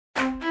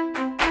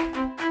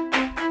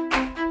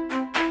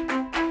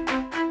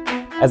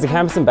As a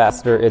campus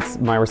ambassador, it's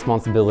my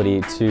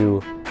responsibility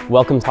to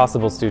welcome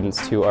possible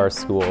students to our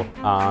school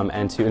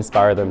and to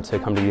inspire them to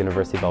come to the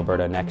University of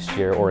Alberta next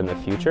year or in the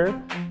future.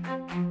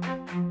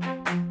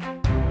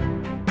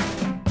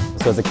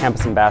 So as a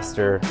campus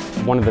ambassador,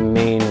 one of the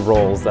main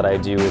roles that I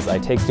do is I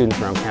take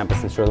students around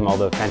campus and show them all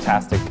the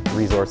fantastic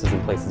resources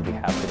and places we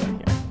have for them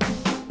here.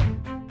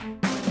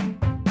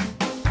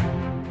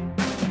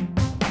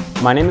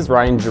 My name is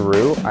Ryan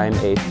Giroux. I'm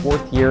a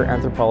fourth-year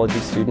anthropology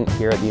student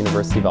here at the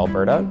University of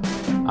Alberta.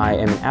 I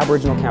am an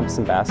Aboriginal campus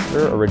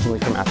ambassador, originally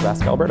from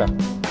Athabasca, Alberta.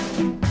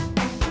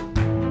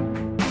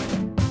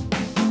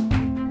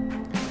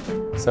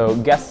 So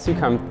guests who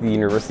come to the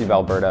University of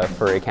Alberta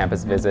for a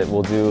campus visit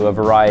will do a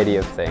variety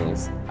of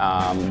things.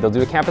 They'll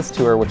do a campus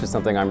tour, which is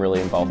something I'm really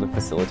involved in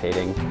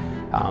facilitating.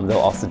 They'll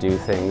also do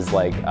things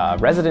like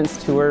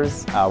residence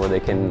tours, where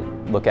they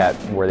can look at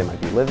where they might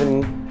be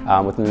living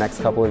within the next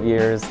couple of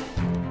years.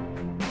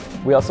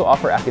 We also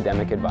offer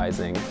academic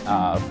advising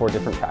for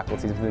different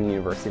faculties within the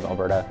University of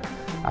Alberta.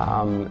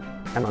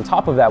 And on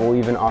top of that, we'll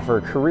even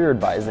offer career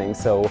advising.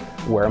 So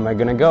where am I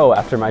going to go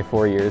after my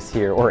 4 years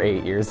here or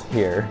 8 years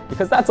here?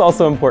 Because that's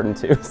also important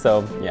too,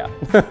 so yeah.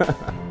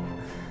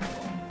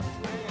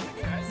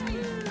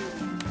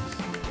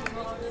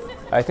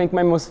 I think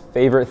my most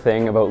favorite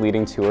thing about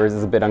leading tours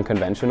is a bit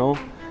unconventional.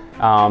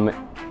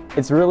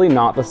 It's really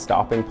not the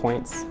stopping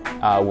points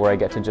where I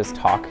get to just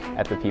talk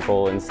at the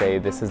people and say,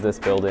 this is this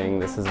building,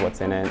 this is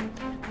what's in it,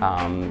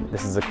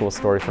 this is a cool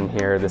story from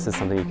here, this is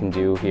something you can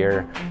do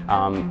here.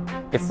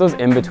 It's those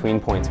in-between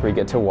points where you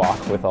get to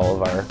walk with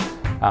all of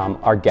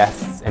our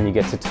guests and you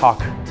get to talk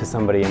to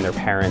somebody and their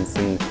parents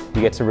and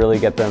you get to really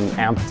get them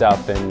amped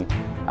up and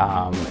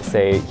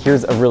say,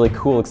 here's a really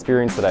cool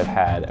experience that I've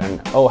had,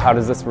 and oh, how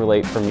does this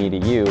relate from me to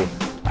you?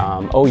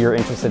 Oh, you're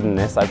interested in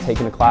this, I've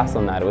taken a class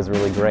on that, it was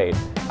really great.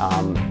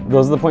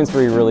 Those are the points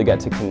where you really get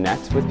to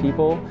connect with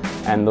people,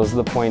 and those are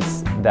the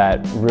points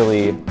that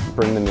really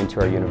bring them into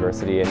our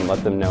university and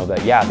let them know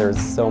that, yeah, there's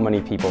so many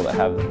people that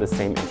have the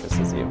same interests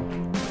as you.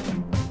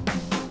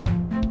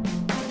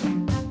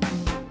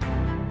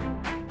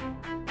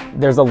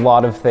 There's a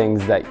lot of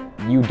things that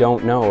you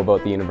don't know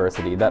about the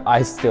university, that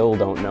I still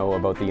don't know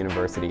about the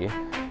university.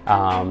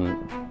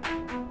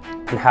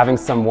 And having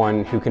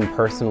someone who can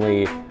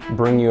personally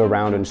bring you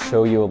around and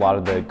show you a lot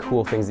of the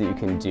cool things that you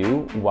can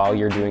do while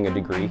you're doing a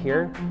degree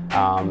here,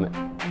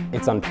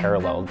 it's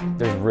unparalleled.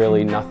 There's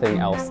really nothing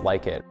else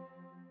like it.